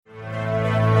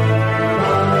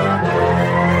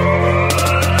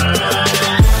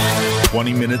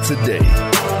20 minutes a day,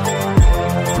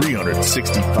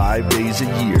 365 days a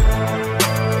year.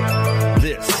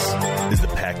 This is the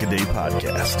Pack a Day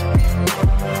Podcast.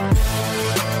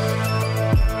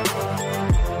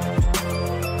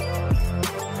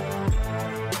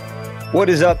 What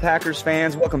is up, Packers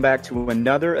fans? Welcome back to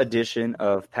another edition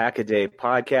of Pack a Day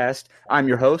Podcast. I'm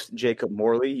your host, Jacob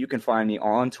Morley. You can find me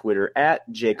on Twitter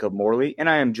at Jacob Morley, and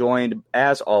I am joined,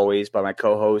 as always, by my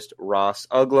co-host, Ross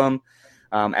Uglum.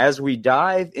 As we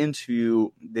dive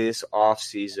into this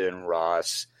offseason,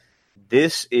 Ross,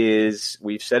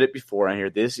 we've said it before on here,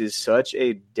 this is such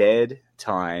a dead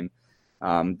time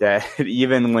that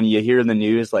even when you hear the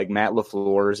news like Matt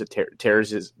LaFleur tears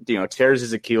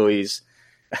his Achilles,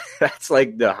 that's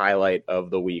like the highlight of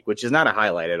the week, which is not a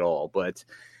highlight at all. But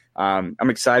I'm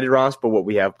excited, Ross, for what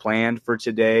we have planned for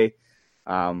today.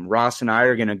 Ross and I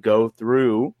are going to go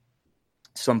through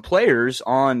some players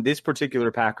on this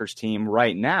particular Packers team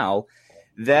right now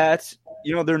that,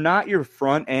 they're not your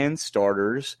front end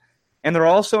starters, and they're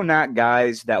also not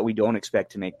guys that we don't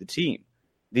expect to make the team.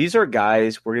 These are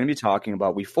guys we're going to be talking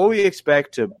about. We fully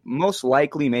expect to most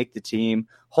likely make the team,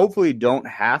 hopefully don't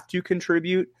have to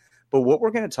contribute. But what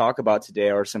we're going to talk about today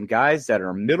are some guys that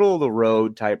are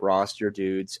middle-of-the-road type roster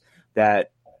dudes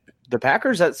that the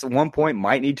Packers at one point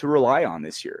might need to rely on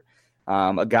this year.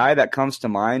 A guy that comes to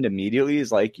mind immediately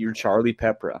is like your Charlie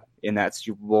Peppra in that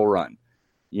Super Bowl run.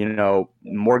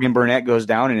 Morgan Burnett goes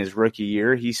down in his rookie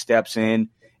year. He steps in,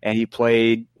 and he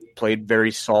played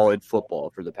very solid football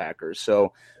for the Packers.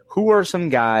 So who are some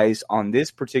guys on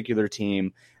this particular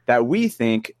team that we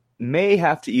think may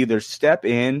have to either step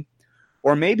in,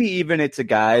 or maybe even it's a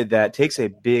guy that takes a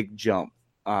big jump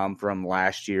from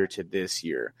last year to this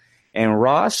year? And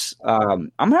Ross,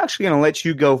 I'm actually going to let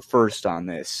you go first on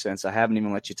this since I haven't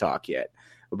even let you talk yet.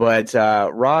 But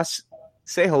Ross,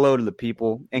 say hello to the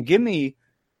people and give me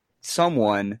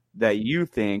someone that you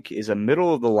think is a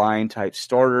middle-of-the-line type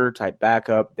starter, type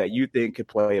backup that you think could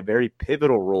play a very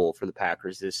pivotal role for the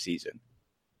Packers this season.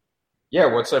 Yeah,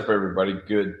 what's up, everybody?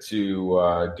 Good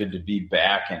to be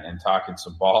back and talking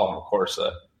some ball. And, of course,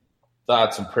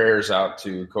 thoughts and prayers out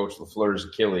to Coach LaFleur's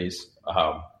Achilles.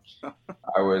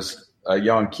 I was a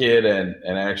young kid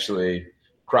and actually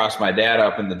crossed my dad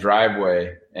up in the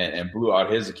driveway and blew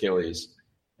out his Achilles.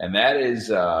 And that is,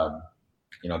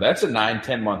 that's a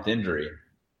 9-10 month injury.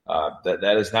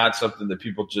 That is not something that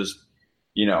people just,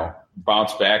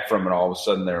 bounce back from and all of a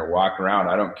sudden they're walking around.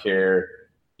 I don't care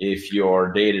if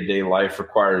your day-to-day life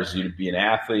requires you to be an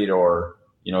athlete or,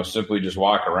 simply just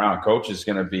walk around. Coach is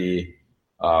going to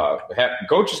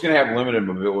have limited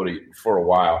mobility for a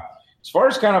while. As far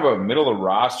as kind of a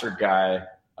middle-of-the-roster guy,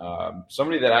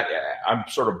 somebody that I'm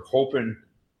sort of hoping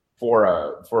for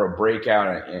a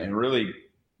breakout, and really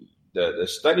the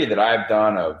study that I've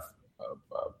done of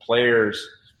players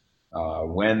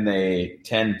when they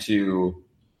tend to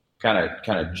kind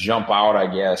of jump out, I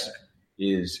guess,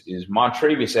 is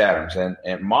Montravius Adams.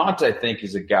 And Mont, I think,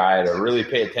 is a guy to really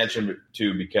pay attention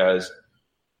to because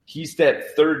he's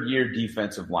that third-year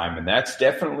defensive lineman. That's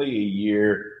definitely a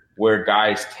year where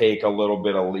guys take a little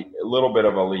bit of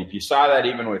a leap. You saw that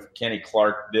even with Kenny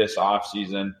Clark this past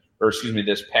season.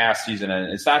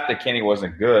 And it's not that Kenny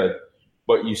wasn't good,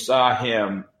 but you saw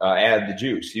him add the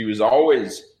juice. He was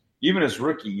always, even his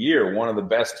rookie year, one of the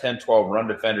best 10-12 run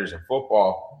defenders in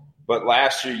football. But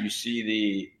last year you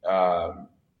see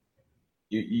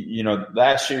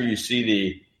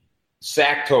the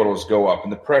sack totals go up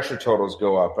and the pressure totals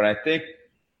go up. And I think,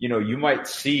 you might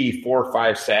see 4 or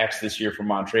 5 sacks this year from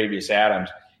Montravius Adams.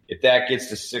 If that gets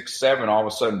to 6-7, all of a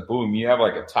sudden, boom, you have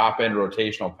like a top-end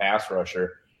rotational pass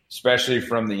rusher, especially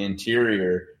from the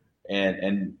interior.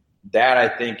 And that, I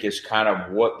think, is kind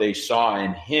of what they saw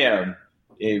in him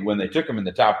when they took him in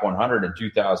the top 100 in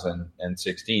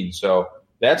 2016. So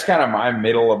that's kind of my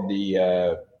middle of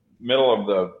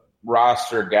the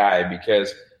roster guy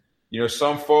because,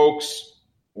 some folks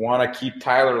want to keep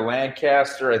Tyler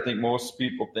Lancaster. I think most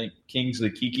people think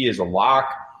Kingsley Keke is a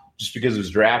lock just because of his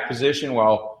draft position.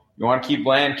 Well, you want to keep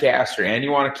Lancaster and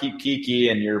you want to keep Keke,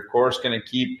 and you're, of course, going to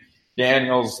keep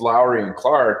Daniels, Lowry, and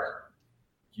Clark.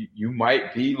 You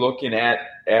might be looking at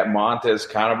Mont as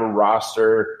kind of a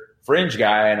roster fringe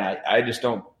guy, and I just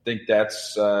don't think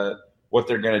that's what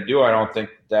they're going to do. I don't think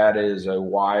that is a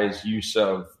wise use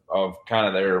of kind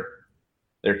of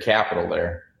their capital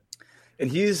there. And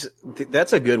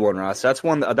that's a good one, Ross. That's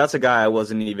a guy I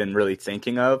wasn't even really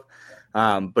thinking of.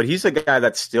 But he's a guy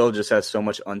that still just has so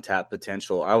much untapped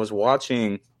potential. I was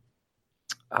watching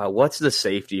what's the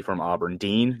safety from Auburn?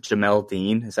 Jamel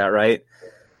Dean, is that right?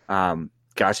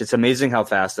 Gosh, it's amazing how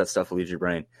fast that stuff leaves your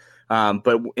brain.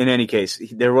 But in any case,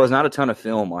 there was not a ton of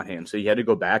film on him, so you had to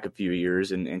go back a few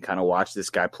years and kind of watch this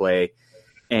guy play.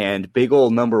 And big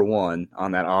old number one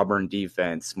on that Auburn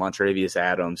defense, Montravius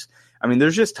Adams. I mean,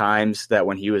 there's just times that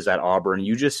when he was at Auburn,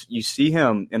 you see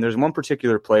him, and there's one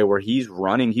particular play where he's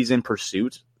running, he's in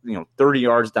pursuit, 30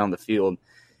 yards down the field.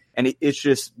 And it's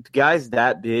just guys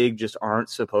that big just aren't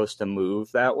supposed to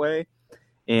move that way.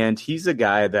 And he's a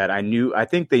guy that I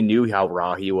think they knew how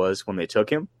raw he was when they took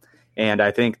him. And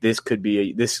I think this could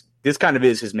be this kind of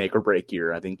is his make or break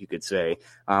year, I think you could say.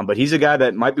 But he's a guy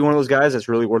that might be one of those guys that's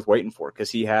really worth waiting for because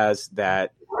he has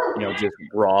that, just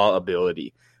raw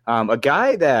ability. A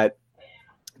guy that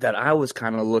I was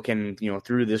kind of looking,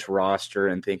 through this roster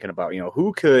and thinking about,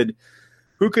 who could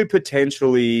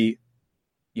potentially,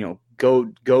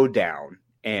 go down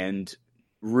and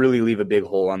really leave a big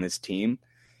hole on this team.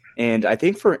 And I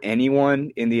think for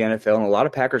anyone in the NFL, and a lot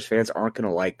of Packers fans aren't going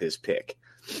to like this pick,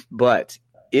 but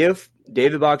if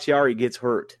David Bakhtiari gets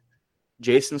hurt,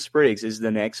 Jason Spriggs is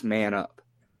the next man up.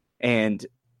 And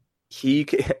he,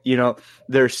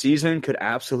 their season could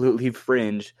absolutely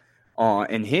hinge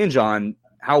on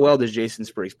how well does Jason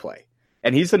Spriggs play.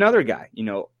 And he's another guy,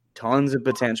 tons of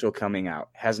potential coming out,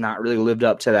 has not really lived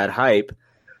up to that hype.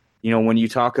 When you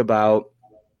talk about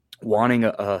wanting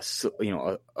a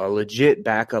legit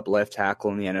backup left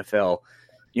tackle in the NFL,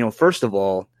 first of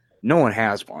all, no one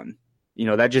has one.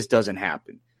 That just doesn't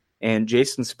happen. And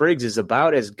Jason Spriggs is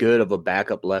about as good of a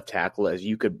backup left tackle as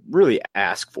you could really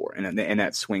ask for in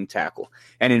that swing tackle.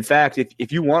 And in fact,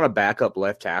 if you want a backup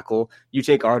left tackle, you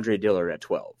take Andre Dillard at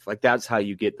 12. Like that's how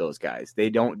you get those guys. They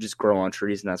don't just grow on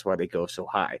trees, and that's why they go so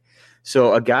high.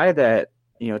 So a guy that,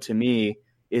 to me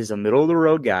is a middle of the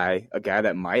road guy, a guy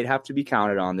that might have to be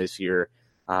counted on this year.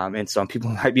 And some people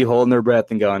might be holding their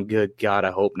breath and going, good God,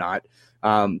 I hope not.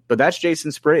 But that's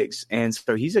Jason Spriggs. And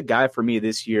so he's a guy for me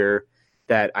this year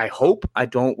that I hope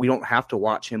we don't have to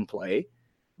watch him play,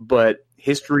 but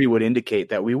history would indicate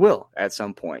that we will at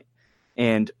some point.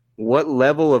 And what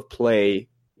level of play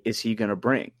is he going to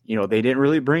bring? They didn't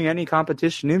really bring any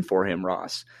competition in for him,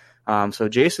 Ross. So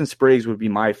Jason Spriggs would be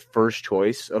my first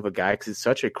choice of a guy because it's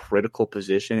such a critical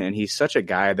position, and he's such a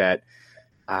guy that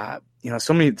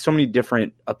so many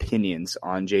different opinions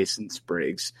on Jason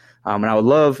Spriggs. And I would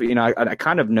love, I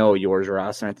kind of know yours,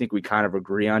 Ross, and I think we kind of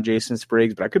agree on Jason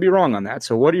Spriggs, but I could be wrong on that.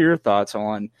 So what are your thoughts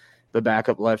on the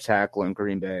backup left tackle in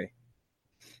Green Bay?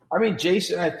 I mean,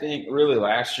 Jason, I think really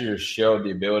last year showed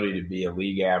the ability to be a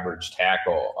league average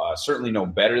tackle. Certainly no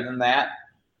better than that,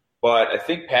 but I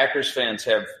think Packers fans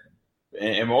have,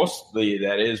 and mostly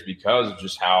that is because of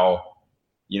just how,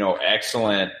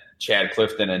 excellent Chad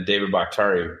Clifton and David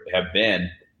Bakhtiari have been.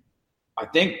 I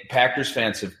think Packers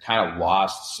fans have kind of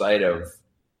lost sight of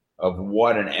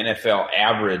what an NFL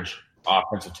average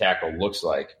offensive tackle looks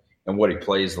like and what he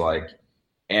plays like.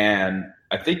 And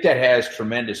I think that has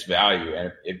tremendous value.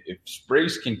 And if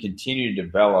Spriggs can continue to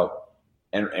develop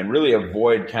and really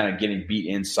avoid kind of getting beat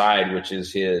inside, which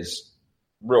is his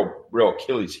real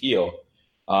Achilles heel,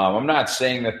 I'm not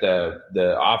saying that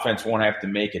the offense won't have to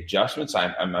make adjustments.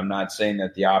 I'm not saying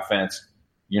that the offense,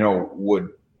 would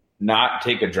not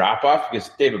take a drop off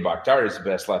because David Bakhtiari is the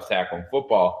best left tackle in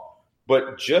football.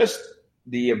 But just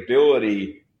the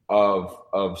ability of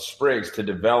Spriggs to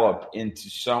develop into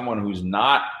someone who's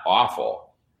not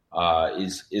awful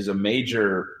is a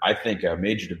major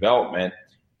development.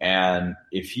 And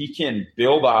if he can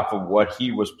build off of what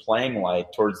he was playing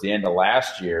like towards the end of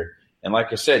last year, and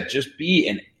like I said, just be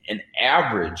an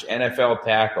average NFL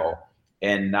tackle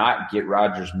and not get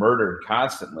Rodgers murdered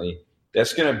constantly,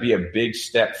 that's going to be a big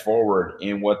step forward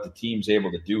in what the team's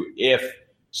able to do if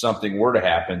something were to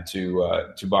happen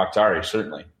to Bakhtiari,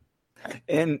 certainly.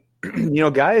 And,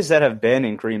 guys that have been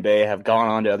in Green Bay have gone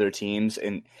on to other teams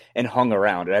and hung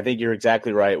around. And I think you're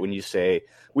exactly right when you say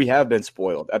we have been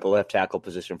spoiled at the left tackle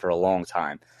position for a long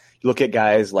time. You look at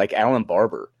guys like Alan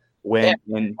Barber.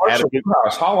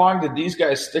 How long did these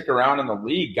guys stick around in the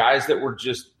league? Guys that were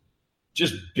just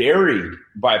buried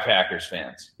by Packers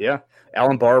fans. Yeah.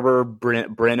 Alan Barber,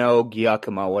 Breno,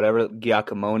 Giacomoni,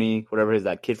 whatever it is,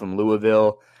 that kid from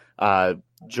Louisville,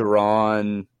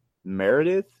 Jerron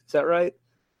Meredith, is that right?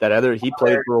 He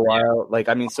played for a while.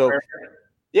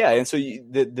 Yeah, and so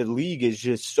the league is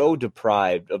just so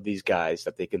deprived of these guys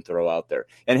that they can throw out there.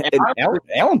 And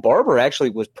Alan Barber actually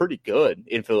was pretty good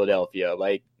in Philadelphia.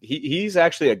 Like he's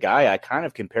actually a guy I kind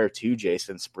of compare to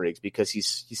Jason Spriggs because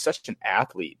he's such an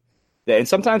athlete. And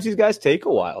sometimes these guys take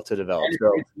a while to develop.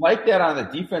 So. It's like that on the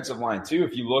defensive line too.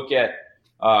 If you look at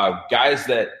guys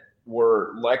that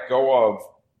were let go of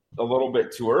a little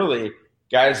bit too early,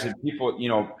 guys that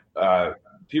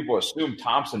people assume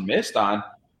Thompson missed on.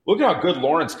 look at how good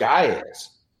Lawrence Guy is.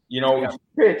 You know, if you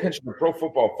pay attention to Pro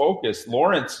Football Focus,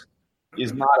 Lawrence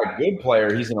is not a good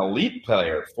player. He's an elite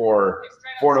player for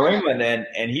New England.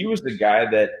 And he was the guy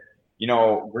that, you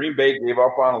know, Green Bay gave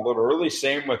up on a little early.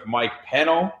 Same with Mike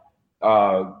Pennell.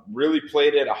 Really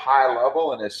played at a high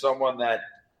level and is someone that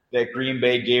Green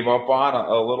Bay gave up on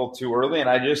a little too early. And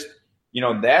I just, you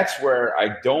know, that's where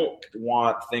I don't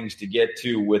want things to get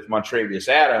to with Montravius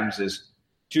Adams is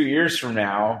 2 years from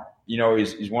now, you know,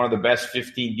 he's one of the best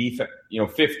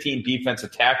 15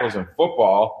 defensive tackles in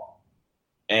football.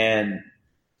 And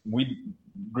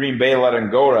Green Bay let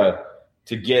him go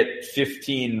to get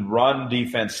 15 run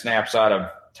defense snaps out of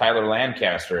Tyler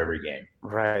Lancaster every game.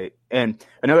 Right. And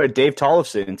another Dave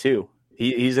Tollefson too.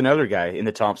 He's another guy in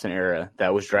the Thompson era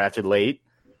that was drafted late,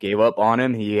 gave up on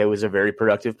him. He was a very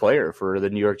productive player for the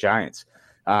New York Giants.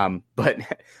 But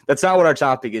that's not what our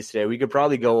topic is today. We could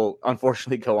probably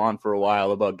unfortunately go on for a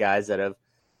while about guys that have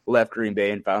left Green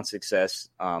Bay and found success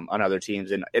on other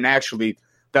teams. And actually,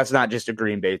 that's not just a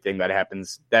Green Bay thing. That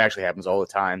actually happens all the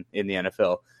time in the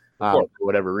NFL for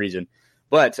whatever reason.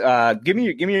 But give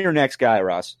me your next guy,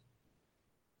 Ross.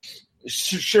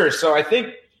 Sure. So I think,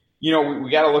 you know,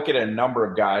 we got to look at a number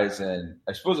of guys. And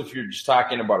I suppose if you're just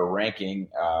talking about a ranking,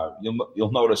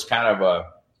 you'll notice kind of a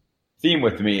theme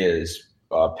with me is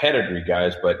pedigree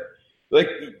guys. But like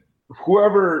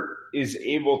whoever is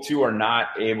able to or not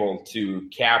able to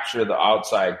capture the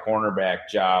outside cornerback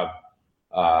job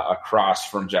across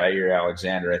from Jair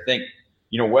Alexander. I think,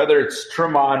 you know, whether it's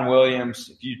Tramon Williams,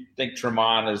 if you think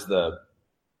Tramon is the,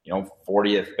 you know,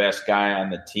 40th best guy on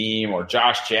the team, or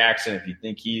Josh Jackson, if you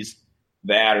think he's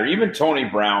that, or even Tony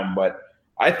Brown. But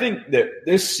I think that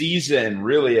this season,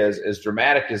 really, as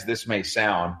dramatic as this may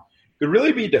sound, could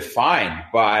really be defined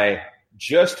by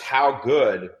just how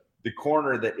good the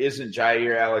corner that isn't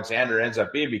Jair Alexander ends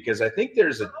up being, because I think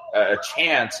there's a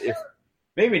chance, if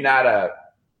maybe not a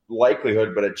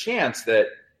likelihood, but a chance that,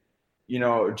 you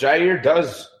know, Jair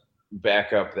does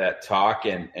back up that talk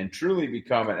and truly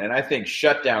become it. And I think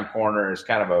shutdown corner is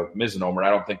kind of a misnomer. I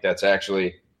don't think that's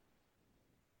actually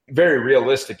very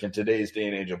realistic in today's day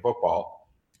and age of football.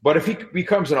 But if he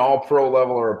becomes an all-pro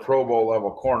level or a Pro Bowl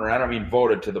level corner, I don't mean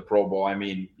voted to the Pro Bowl, I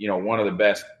mean, you know, one of the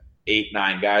best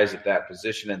 8-9 guys at that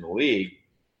position in the league,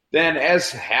 then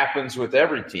as happens with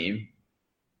every team,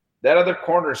 that other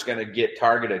corner is going to get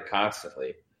targeted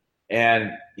constantly.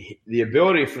 And the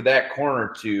ability for that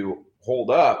corner to hold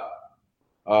up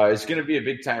is going to be a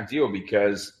big-time deal,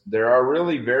 because there are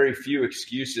really very few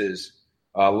excuses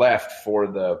left for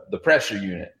the pressure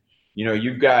unit. You know,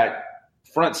 you've got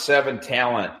front seven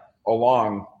talent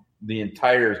along the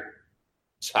entire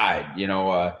side, you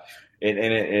know, and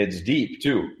it's deep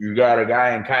too. You got a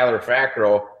guy in Kyler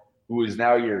Fackrell who is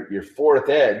now your fourth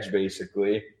edge,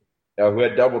 basically, who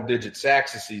had double-digit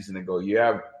sacks a season ago. You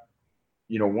have,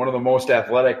 you know, one of the most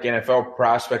athletic NFL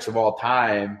prospects of all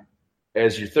time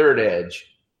as your third edge.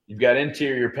 You've got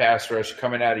interior pass rush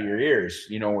coming out of your ears,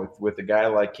 you know, with a guy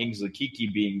like Kingsley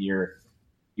Keke being your,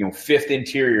 you know, fifth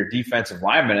interior defensive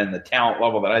lineman and the talent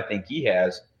level that I think he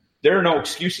has. There are no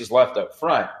excuses left up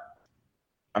front.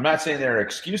 I'm not saying there are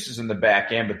excuses in the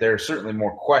back end, but there are certainly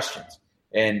more questions.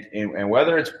 And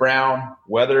whether it's Brown,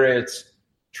 whether it's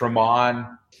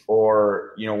Tramon,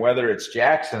 or, you know, whether it's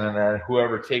Jackson and then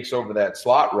whoever takes over that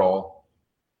slot role,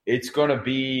 it's going to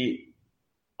be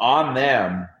on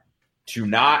them to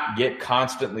not get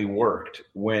constantly worked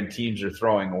when teams are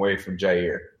throwing away from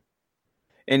Jair.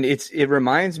 And it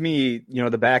reminds me, you know,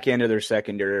 the back end of their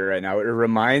secondary right now, it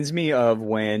reminds me of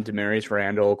when Demarius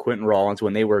Randall, Quentin Rollins,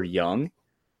 when they were young,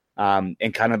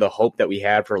 and kind of the hope that we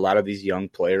had for a lot of these young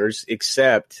players,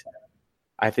 except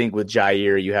I think with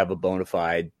Jair, you have a bona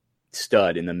fide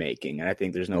stud in the making. And I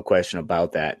think there's no question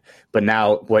about that. But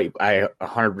now I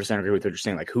 100% agree with what you're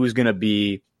saying. Like, who's going to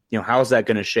be, you know, how's that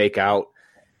going to shake out?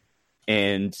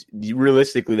 And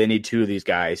realistically, they need two of these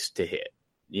guys to hit,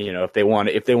 you know, if they want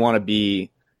to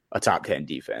be a top 10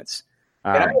 defense.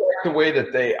 And I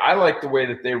like the way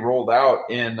that they rolled out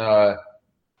in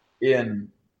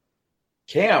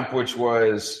camp, which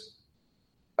was,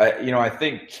 you know, I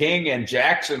think King and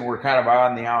Jackson were kind of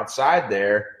on the outside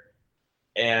there.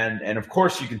 And of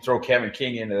course you can throw Kevin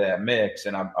King into that mix.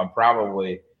 And I'm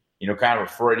probably, you know, kind of a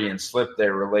Freudian slip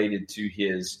there related to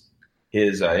his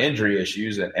injury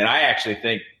issues. And I actually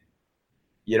think,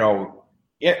 you know,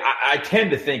 I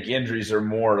tend to think injuries are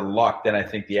more luck than I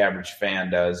think the average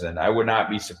fan does. And I would not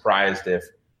be surprised if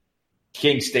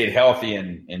King stayed healthy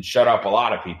and shut up a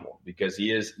lot of people, because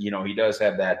he is, you know, he does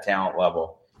have that talent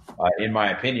level, in my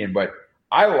opinion. But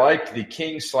I liked the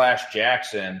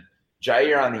King/Jackson,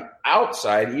 Jair on the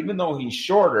outside, even though he's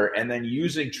shorter, and then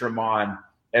using Tramon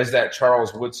as that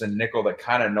Charles Woodson nickel that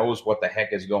kind of knows what the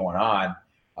heck is going on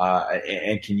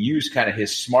and can use kind of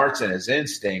his smarts and his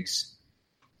instincts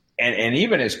and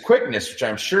even his quickness, which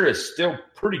I'm sure is still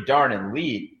pretty darn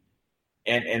elite,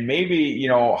 and maybe,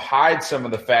 hide some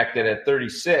of the fact that at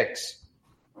 36,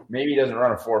 maybe he doesn't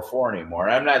run a 4.4 anymore.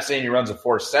 And I'm not saying he runs a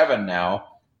 4.7 now,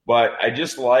 but I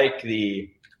just like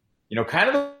the, kind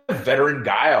of the veteran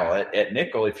guile at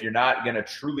nickel if you're not going to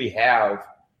truly have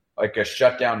like a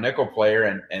shutdown nickel player,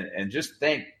 and just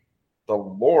thank the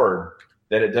Lord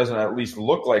that it doesn't at least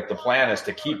look like the plan is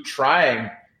to keep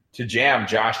trying to jam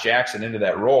Josh Jackson into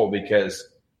that role, because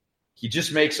he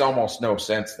just makes almost no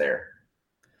sense there.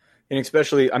 And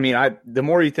especially, the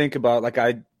more you think about, like,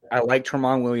 I like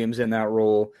Tramon Williams in that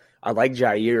role. I like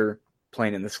Jair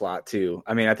playing in the slot too.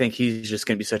 I think he's just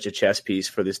going to be such a chess piece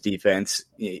for this defense,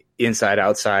 inside,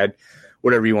 outside,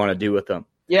 whatever you want to do with them.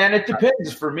 Yeah, and it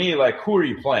depends for me, like, who are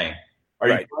you playing? Are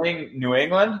you playing New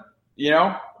England?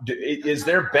 Is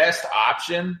their best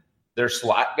option their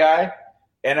slot guy?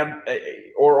 And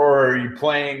or are you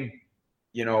playing,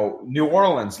 New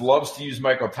Orleans loves to use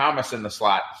Michael Thomas in the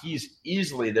slot. He's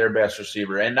easily their best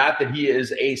receiver. And not that he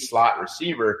is a slot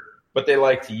receiver, but they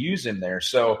like to use him there.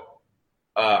 So,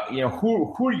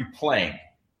 who are you playing?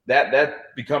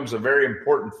 That becomes a very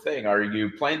important thing. Are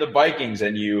you playing the Vikings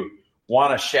and you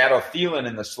want to shadow Thielen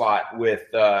in the slot with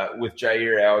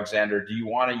Jair Alexander? Do you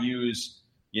want to use,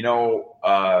 do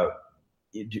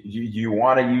you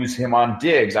want to use him on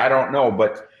Diggs? I don't know,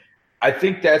 but I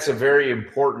think that's a very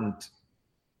important,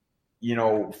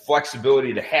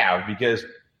 flexibility to have, because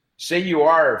say you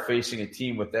are facing a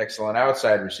team with excellent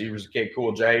outside receivers. Okay,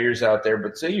 cool, Jair's out there,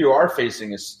 but say you are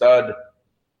facing a stud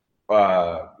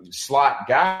slot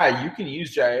guy, you can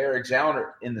use Jair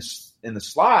Alexander in the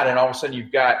slot, and all of a sudden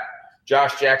you've got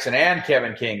Josh Jackson and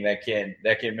Kevin King that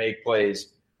can make plays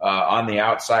on the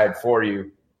outside for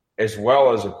you, as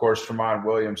well as, of course, Tramon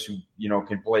Williams, who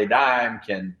can play dime,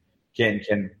 can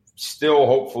still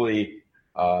hopefully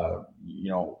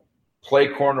play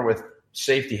corner with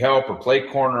safety help or play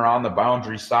corner on the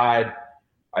boundary side.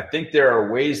 I think there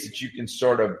are ways that you can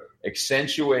sort of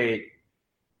accentuate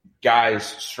guys'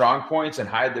 strong points and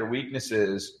hide their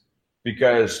weaknesses,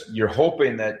 because you're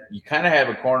hoping that you kind of have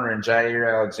a corner in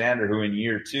Jair Alexander who in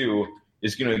year 2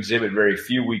 is going to exhibit very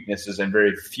few weaknesses and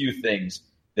very few things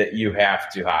that you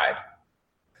have to hide.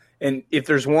 And if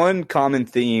there's one common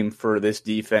theme for this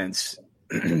defense,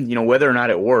 whether or not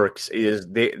it works, is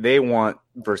they want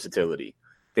versatility.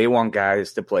 They want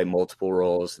guys to play multiple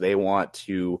roles. They want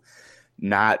to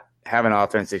not have an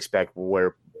offense expect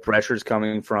where pressure's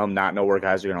coming from, not know where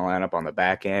guys are going to line up on the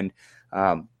back end.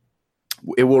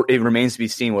 It remains to be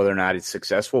seen whether or not it's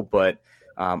successful, but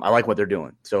I like what they're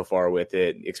doing so far with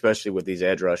it, especially with these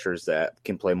edge rushers that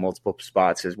can play multiple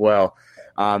spots as well.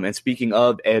 And speaking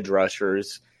of edge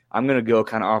rushers, I'm going to go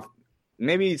kind of off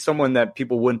maybe someone that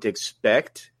people wouldn't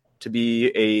expect to be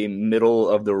a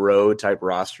middle-of-the-road type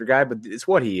roster guy, but it's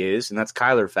what he is, and that's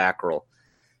Kyler Fackrell.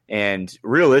 And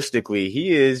realistically,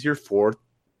 he is your 4th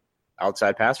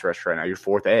outside pass rush right now, your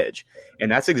 4th edge.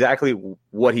 And that's exactly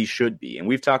what he should be. And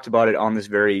we've talked about it on this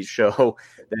very show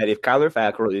that if Kyler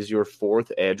Fackrell is your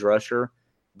 4th edge rusher,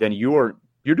 then you're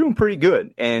doing pretty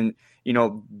good. And,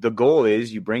 the goal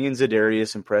is you bring in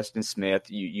Za'Darius and Preston Smith.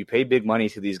 You pay big money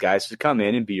to these guys to come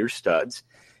in and be your studs.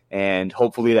 And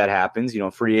hopefully that happens.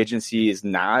 Free agency is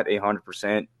not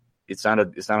 100%. It's not a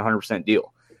 100%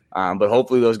 deal. But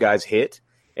hopefully those guys hit.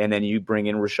 And then you bring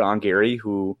in Rashawn Gary,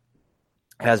 who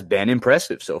has been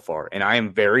impressive so far. And I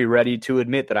am very ready to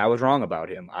admit that I was wrong about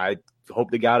him. I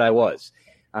hope to God I was.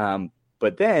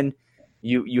 But then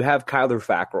you have Kyler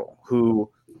Fackrell, who,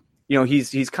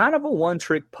 he's kind of a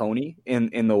one-trick pony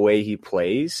in the way he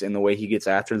plays and the way he gets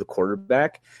after the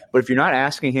quarterback. But if you're not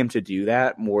asking him to do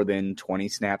that more than 20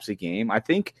 snaps a game, I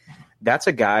think that's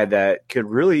a guy that could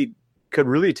really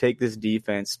take this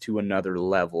defense to another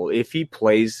level if he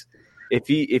plays. If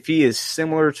he is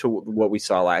similar to what we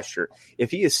saw last year,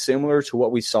 if he is similar to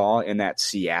what we saw in that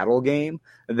Seattle game,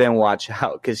 then watch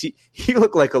out, because he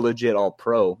looked like a legit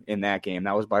all-pro in that game.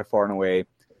 That was by far and away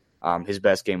his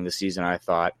best game of the season, I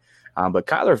thought. But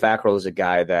Kyler Fackrell is a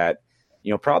guy that,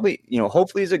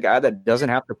 hopefully he's a guy that doesn't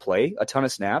have to play a ton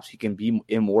of snaps. He can be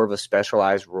in more of a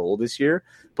specialized role this year.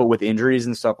 But with injuries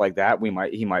and stuff like that,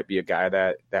 he might be a guy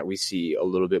that we see a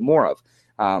little bit more of.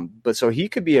 But so he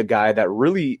could be a guy that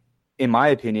really, in my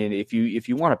opinion, if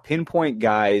you want to pinpoint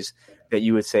guys that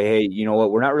you would say, hey, you know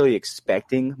what, we're not really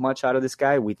expecting much out of this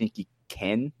guy. We think he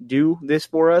can do this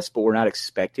for us, but we're not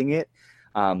expecting it.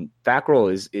 Fackrell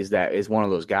is one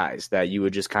of those guys that you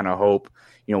would just kind of hope,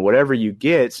 whatever you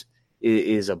get,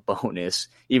 is a bonus,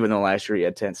 even though last year he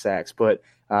had 10 sacks. But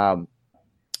I'm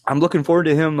looking forward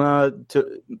to him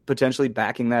to potentially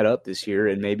backing that up this year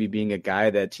and maybe being a guy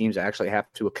that teams actually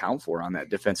have to account for on that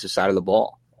defensive side of the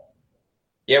ball.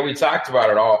 Yeah, we talked about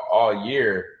it all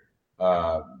year,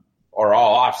 or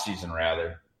all offseason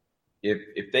rather.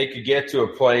 If they could get to a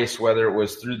place, whether it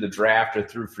was through the draft or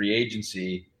through free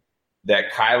agency,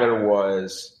 that Kyler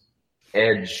was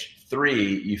edge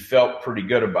 3, you felt pretty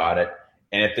good about it.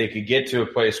 And if they could get to a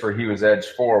place where he was edge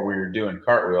 4, where you're doing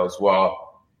cartwheels,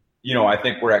 well, I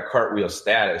think we're at cartwheel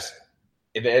status.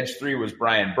 If edge 3 was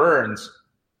Brian Burns,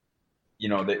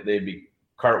 they'd be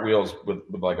cartwheels with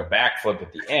like a backflip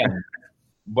at the end.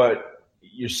 But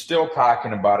you're still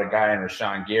talking about a guy in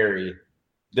Rashawn Gary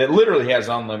that literally has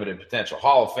unlimited potential,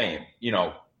 Hall of Fame,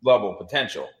 level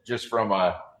potential. Just from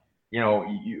I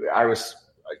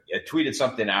tweeted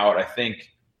something out. I think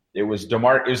it was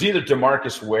It was either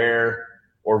DeMarcus Ware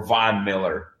or Von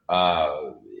Miller.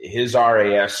 His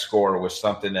RAS score was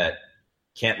something that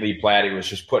Kent Lee Platty was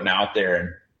just putting out there, and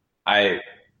I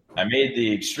made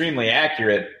the extremely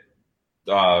accurate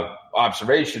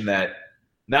observation that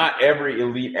not every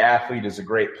elite athlete is a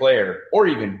great player or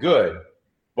even good,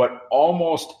 but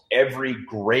almost every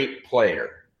great player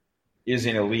is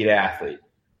an elite athlete.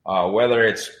 Whether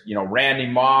it's, Randy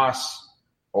Moss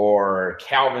or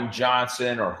Calvin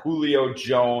Johnson or Julio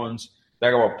Jones,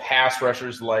 talk about pass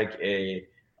rushers like a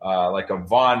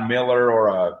Von Miller,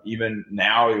 or even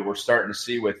now we're starting to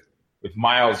see with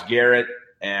Myles Garrett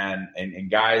and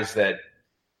guys that,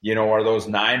 are those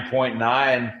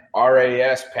 9.9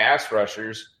 RAS pass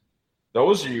rushers.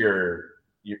 Those are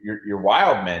your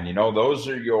wild men, those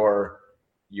are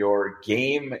your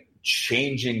game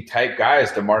changing type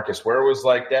guys. DeMarcus Ware was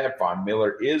like that. Von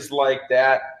Miller is like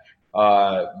that.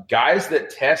 Guys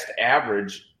that test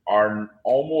average are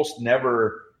almost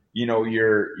never,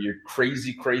 your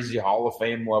crazy Hall of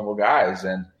Fame level guys.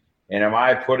 And am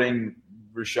I putting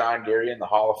Rashawn Gary in the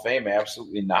Hall of Fame?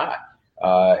 Absolutely not.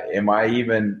 Am I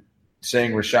even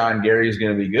saying Rashawn Gary is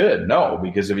going to be good? No,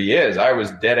 because if he is, I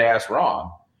was dead ass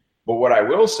wrong. But what I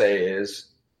will say is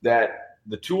that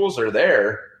the tools are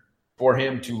there for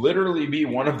him to literally be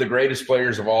one of the greatest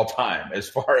players of all time, as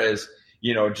far as,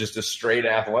 just a straight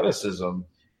athleticism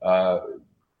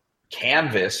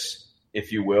canvas,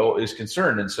 if you will, is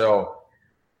concerned. And so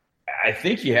I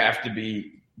think you have to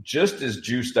be just as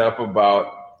juiced up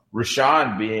about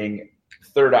Rashawn being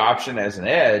third option as an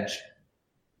edge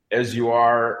as you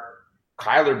are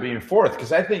Kyler being fourth.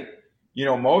 Because I think,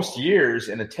 most years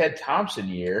in a Ted Thompson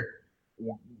year,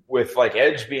 with like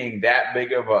edge being that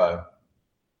big of a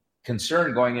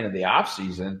concern going into the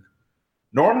offseason,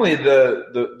 normally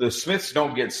the Smiths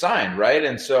don't get signed, right?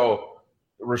 And so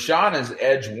Rashawn is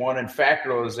edge 1 and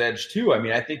Fackrell is edge 2. I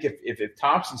mean, I think if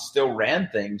Thompson still ran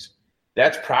things,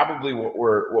 that's probably what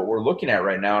we're looking at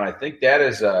right now. And I think that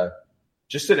is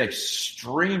just an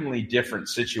extremely different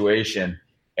situation,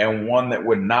 and one that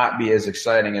would not be as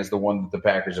exciting as the one that the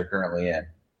Packers are currently in.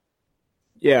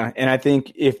 Yeah, and I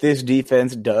think if this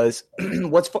defense does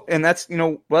that's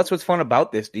what's fun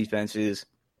about this defense is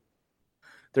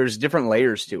there's different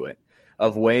layers to it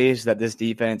of ways that this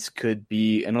defense could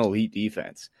be an elite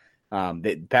defense.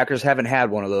 The Packers haven't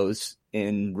had one of those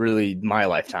in really my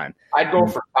lifetime. I'd go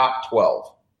for top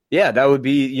 12. Yeah,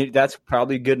 that's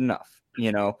probably good enough,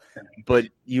 But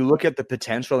you look at the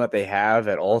potential that they have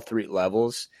at all 3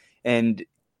 levels, and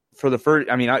for the first,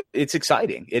 it's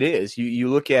exciting. It is. You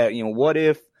look at, what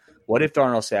if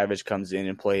Darnell Savage comes in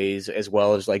and plays as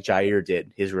well as like Jair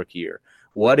did his rookie year?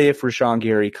 What if Rashawn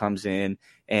Gary comes in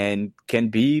and can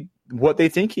be what they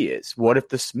think he is? What if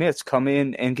the Smiths come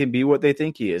in and can be what they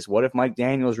think he is? What if Mike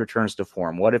Daniels returns to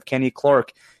form? What if Kenny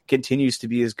Clark continues to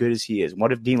be as good as he is?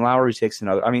 What if Dean Lowry takes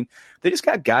another? They just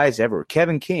got guys everywhere.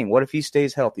 Kevin King, what if he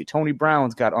stays healthy? Tony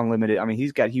Brown's got unlimited.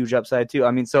 He's got huge upside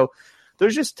too. So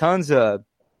there's just tons of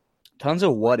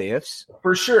what ifs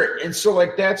for sure. And so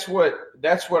like that's what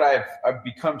I've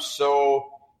become so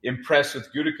impressed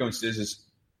with Gutekunst is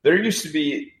there used to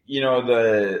be,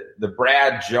 the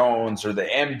Brad Jones or the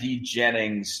MD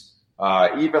Jennings,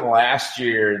 even last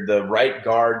year, the right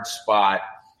guard spot.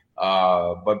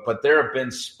 But there have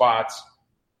been spots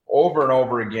over and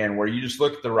over again where you just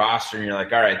look at the roster and you're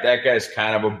like, all right, that guy's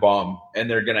kind of a bum, and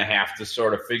they're going to have to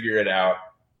sort of figure it out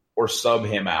or sub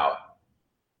him out.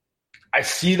 I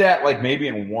see that like maybe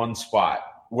in one spot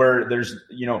where there's,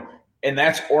 and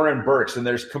that's Oren Burks. And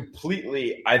there's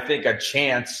completely, I think, a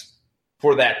chance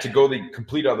for that to go the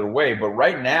complete other way. But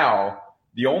right now,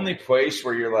 the only place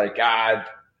where you're like, God,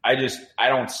 I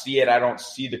don't see it. I don't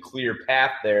see the clear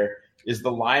path there is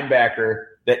the linebacker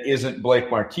that isn't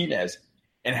Blake Martinez.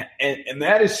 And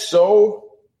that is so,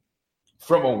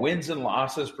 from a wins and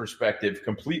losses perspective,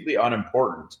 completely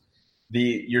unimportant.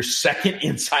 Your second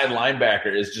inside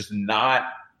linebacker is just not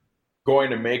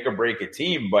going to make or break a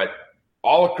team, but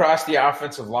all across the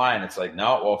offensive line, it's like,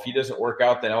 no, well, if he doesn't work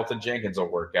out, then Elton Jenkins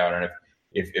will work out. And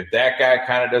if that guy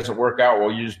kind of doesn't work out,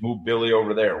 well, you just move Billy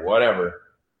over there, whatever.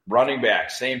 Running back,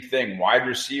 same thing. Wide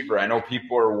receiver, I know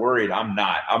people are worried. I'm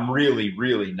not. I'm really,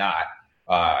 really not.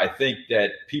 I think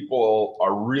that people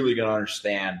are really going to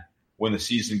understand when the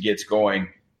season gets going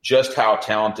just how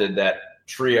talented that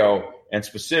trio, and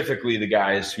specifically the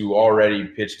guys who already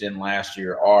pitched in last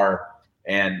year, are.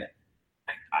 And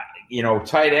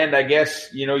tight end, I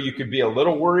guess, you could be a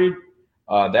little worried.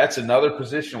 That's another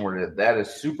position where that is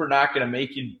super not going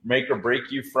to make or break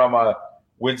you from a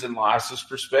wins and losses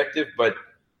perspective. But,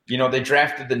 they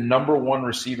drafted the number one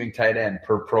receiving tight end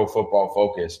per Pro Football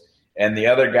Focus. And the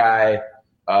other guy,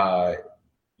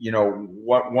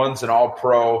 one's an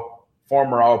all-pro,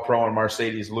 former all-pro, and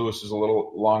Mercedes Lewis is a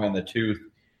little long in the tooth.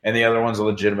 And the other one's a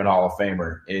legitimate Hall of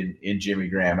Famer in Jimmy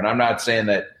Graham. And I'm not saying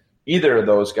that either of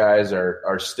those guys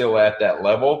are still at that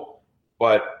level,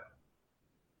 but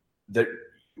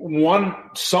one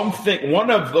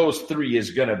of those three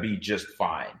is going to be just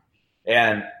fine.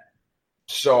 And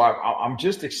so I'm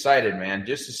just excited, man,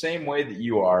 just the same way that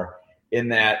you are, in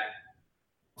that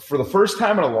for the first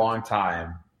time in a long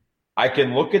time, I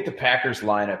can look at the Packers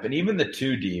lineup and even the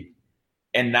two deep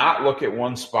and not look at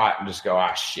one spot and just go,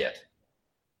 shit.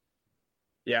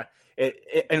 Yeah.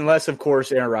 Unless, of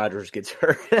course, Aaron Rodgers gets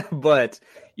hurt. But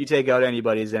you take out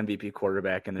anybody's MVP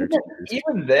quarterback in their team.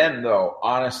 Even then, though,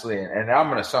 honestly, and I'm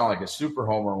going to sound like a super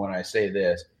homer when I say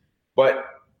this, but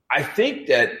I think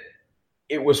that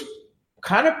it was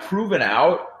kind of proven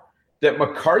out that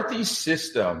McCarthy's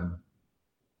system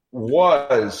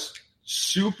was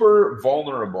super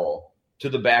vulnerable to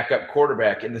the backup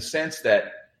quarterback in the sense that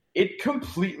it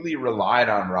completely relied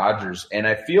on Rodgers. And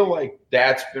I feel like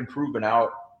that's been proven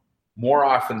out more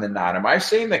often than not. Am I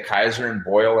saying that Kaiser and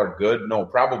Boyle are good? No,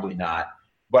 probably not.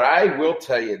 But I will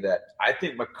tell you that I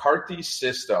think McCarthy's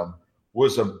system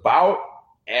was about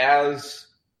as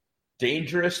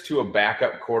dangerous to a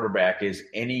backup quarterback as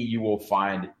any you will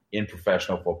find in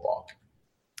professional football.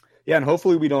 Yeah, and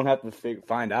hopefully we don't have to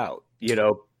find out,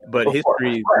 but of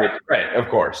history – right, of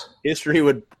course. History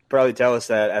would probably tell us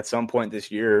that at some point this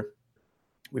year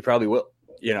we probably will,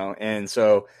 and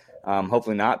so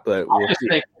hopefully not, but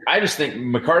I just think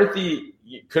McCarthy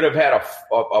could have had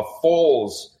a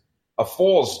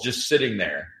Foles just sitting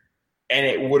there, and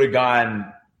it would have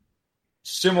gone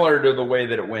similar to the way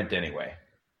that it went anyway.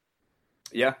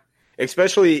 Yeah,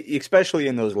 especially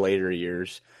in those later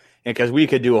years, and because we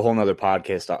could do a whole nother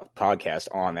podcast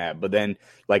on that. But then,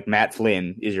 like, Matt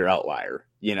Flynn is your outlier,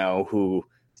 who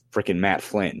freaking Matt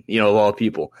Flynn, of all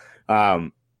people.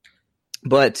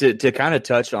 But to kind of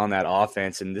touch on that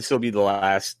offense, and this will be the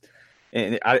last.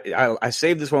 And I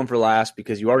saved this one for last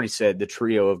because you already said the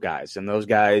trio of guys, and those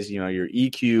guys, your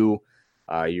EQ,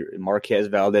 your Marquez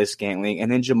Valdes-Scantling,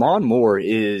 and then Jamon Moore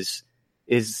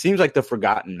seems like the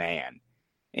forgotten man.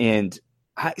 And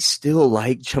I still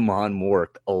like Jamon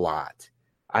Moore a lot.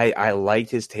 I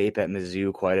liked his tape at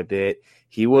Mizzou quite a bit.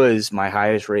 He was my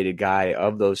highest rated guy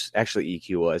of those. Actually,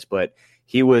 EQ was, but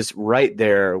he was right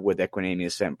there with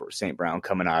Equanimeous St. Brown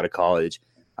coming out of college.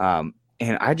 And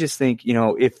I just think,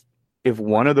 if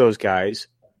one of those guys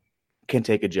can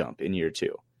take a jump in year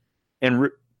two, and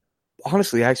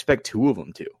honestly, I expect two of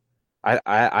them to.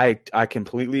 I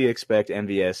completely expect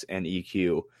MVS and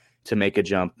EQ to make a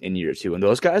jump in year two. And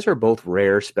those guys are both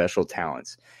rare special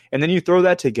talents. And then you throw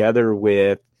that together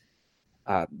with,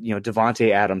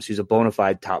 Devontae Adams, who's a bona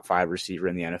fide top 5 receiver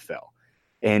in the NFL,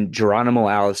 and Geronimo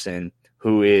Allison,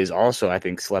 who is also, I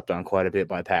think, slept on quite a bit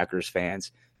by Packers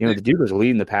fans. The dude was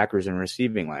leading the Packers in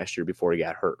receiving last year before he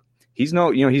got hurt. He's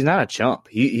not a chump.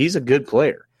 He's a good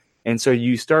player. And so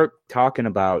you start talking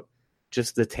about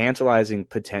just the tantalizing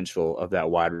potential of that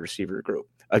wide receiver group.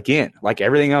 Again, like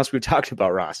everything else we've talked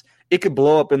about, Ross, it could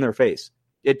blow up in their face.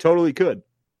 It totally could.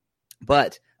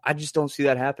 But I just don't see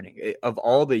that happening. Of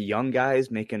all the young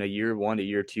guys making a year 1 to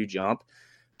year 2 jump,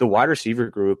 the wide receiver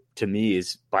group to me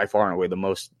is by far and away the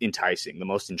most enticing, the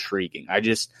most intriguing.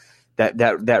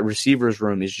 That receivers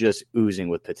room is just oozing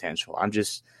with potential. I'm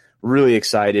just really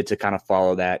excited to kind of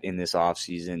follow that in this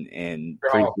offseason and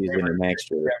preseason and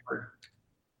next year.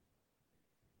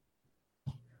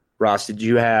 Ross, do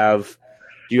you have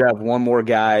one more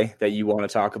guy that you want to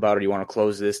talk about, or do you want to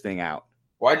close this thing out?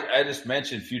 Well, I just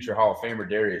mentioned future Hall of Famer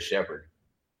Darius Shepard.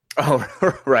 Oh,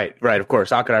 right, of course.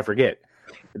 How could I forget?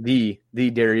 The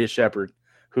Darius Shepard,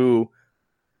 who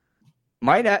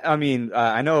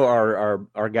I know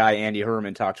our guy Andy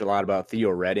Herman talked a lot about Theo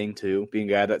Redding too, being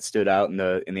a guy that stood out in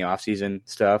the offseason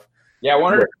stuff. Yeah, I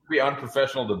wonder if it would be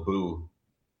unprofessional to boo.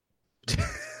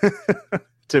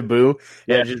 To boo?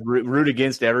 Yeah, just root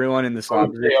against everyone in the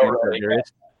slot position.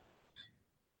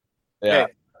 Yeah.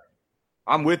 Hey,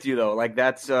 I'm with you though. Like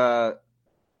that's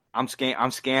I'm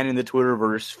scanning the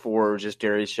Twitterverse for just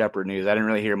Darius Shepherd news. I didn't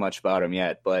really hear much about him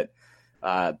yet, but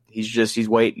he's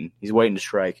waiting. He's waiting to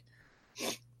strike.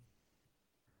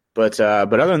 But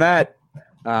other than that,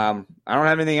 I don't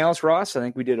have anything else, Ross. I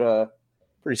think we did a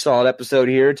pretty solid episode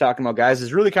here talking about guys.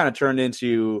 It's really kind of turned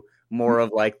into more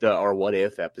of like our what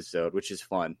if episode, which is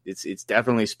fun. It's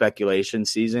definitely speculation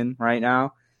season right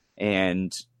now,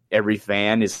 and every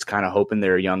fan is kind of hoping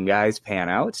their young guys pan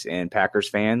out, and Packers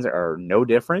fans are no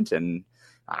different, and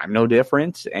I'm no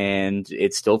different, and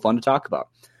it's still fun to talk about.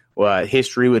 Well,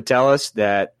 history would tell us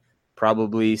that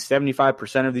probably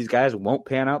 75% of these guys won't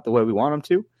pan out the way we want them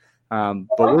to,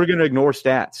 but we're going to ignore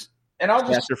stats. And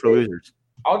stats are for losers.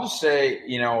 I'll just say,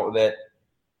 that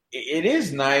it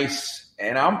is nice,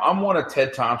 and I'm one of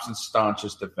Ted Thompson's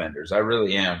staunchest defenders. I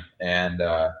really am, and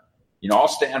I'll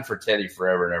stand for Teddy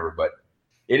forever and ever, but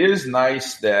it is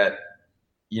nice that,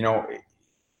 in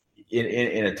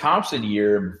a Thompson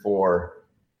year before,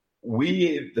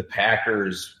 we, the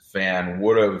Packers fan,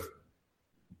 would have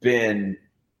been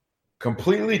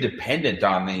completely dependent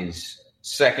on these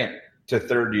second to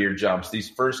third year jumps, these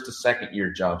first to second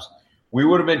year jumps. We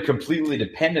would have been completely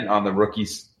dependent on the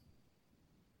rookies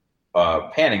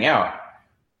panning out.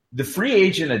 The free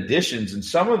agent additions and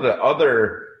some of the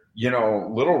other,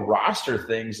 little roster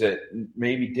things that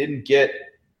maybe didn't get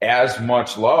as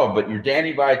much love, but your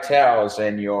Danny Vitals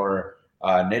and your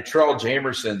Natrell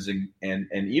Jamersons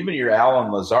and even your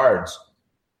Alan Lazards,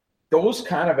 those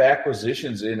kind of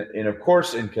acquisitions of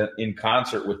course in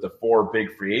concert with the 4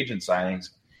 big free agent signings,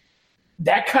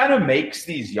 that kind of makes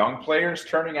these young players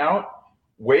turning out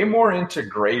way more into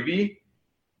gravy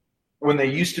when they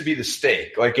used to be the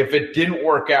steak. Like if it didn't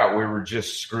work out, we were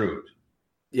just screwed.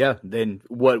 Yeah, then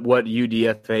what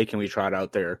UDFA can we trot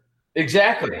out there?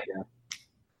 Exactly.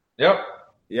 Yeah.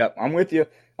 Yep, I'm with you.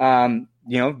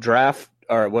 Draft,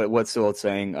 or what's the old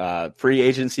saying? Free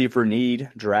agency for need,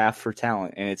 draft for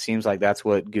talent. And it seems like that's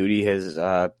what Goody has,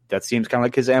 that seems kind of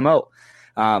like his MO.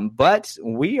 But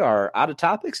we are out of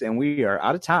topics and we are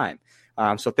out of time.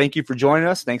 So thank you for joining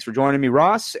us. Thanks for joining me,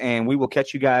 Ross. And we will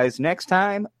catch you guys next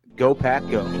time. Go Pack,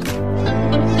 go.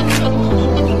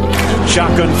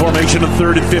 Shotgun formation of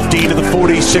 3rd and 15 to the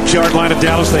 46-yard line of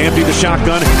Dallas. They empty the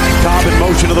shotgun. Cobb in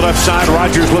motion to the left side.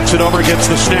 Rodgers looks it over, gets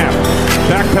the snap.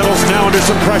 Backpedals now under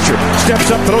some pressure. Steps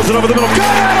up, throws it over the middle.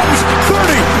 Got Adams! 30!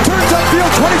 Turns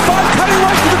upfield, 25, cutting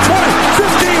right to the 20,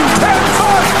 15, 10,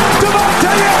 5.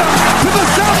 Devontae Adams to the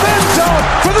south end zone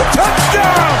for the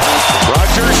touchdown!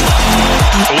 Rodgers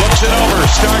looks it over,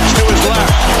 starts to his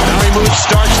left. Now he moves,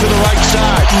 starts to the right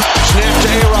side. Snap to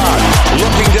A-Rod.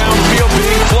 Looking downfield,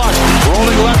 being flushed.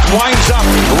 Rolling left, winds up,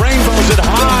 rainbows it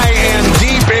high and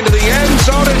deep into the end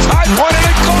zone. It's high pointed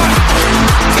and caught.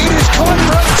 It is caught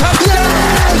for a touchdown.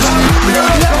 Yes! A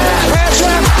miracle pass.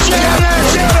 Yes!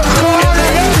 In the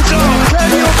end zone.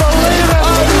 Can you believe it?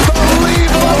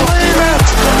 Unbelievable. Believe it.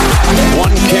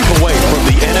 One kick away from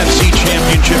the NFC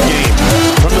Championship game.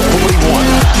 From the 41.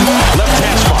 Left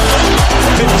hash mark.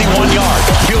 51-yard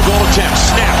field goal attempt.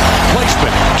 Snap.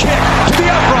 Placement. Kick to the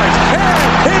upright.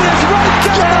 And it is right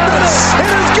down. It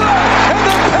is good. And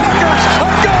the Packers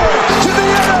are going to the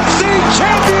NFC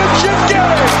Championship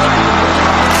game.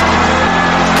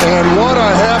 And what a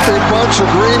happy bunch of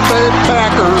Green Bay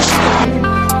Packers.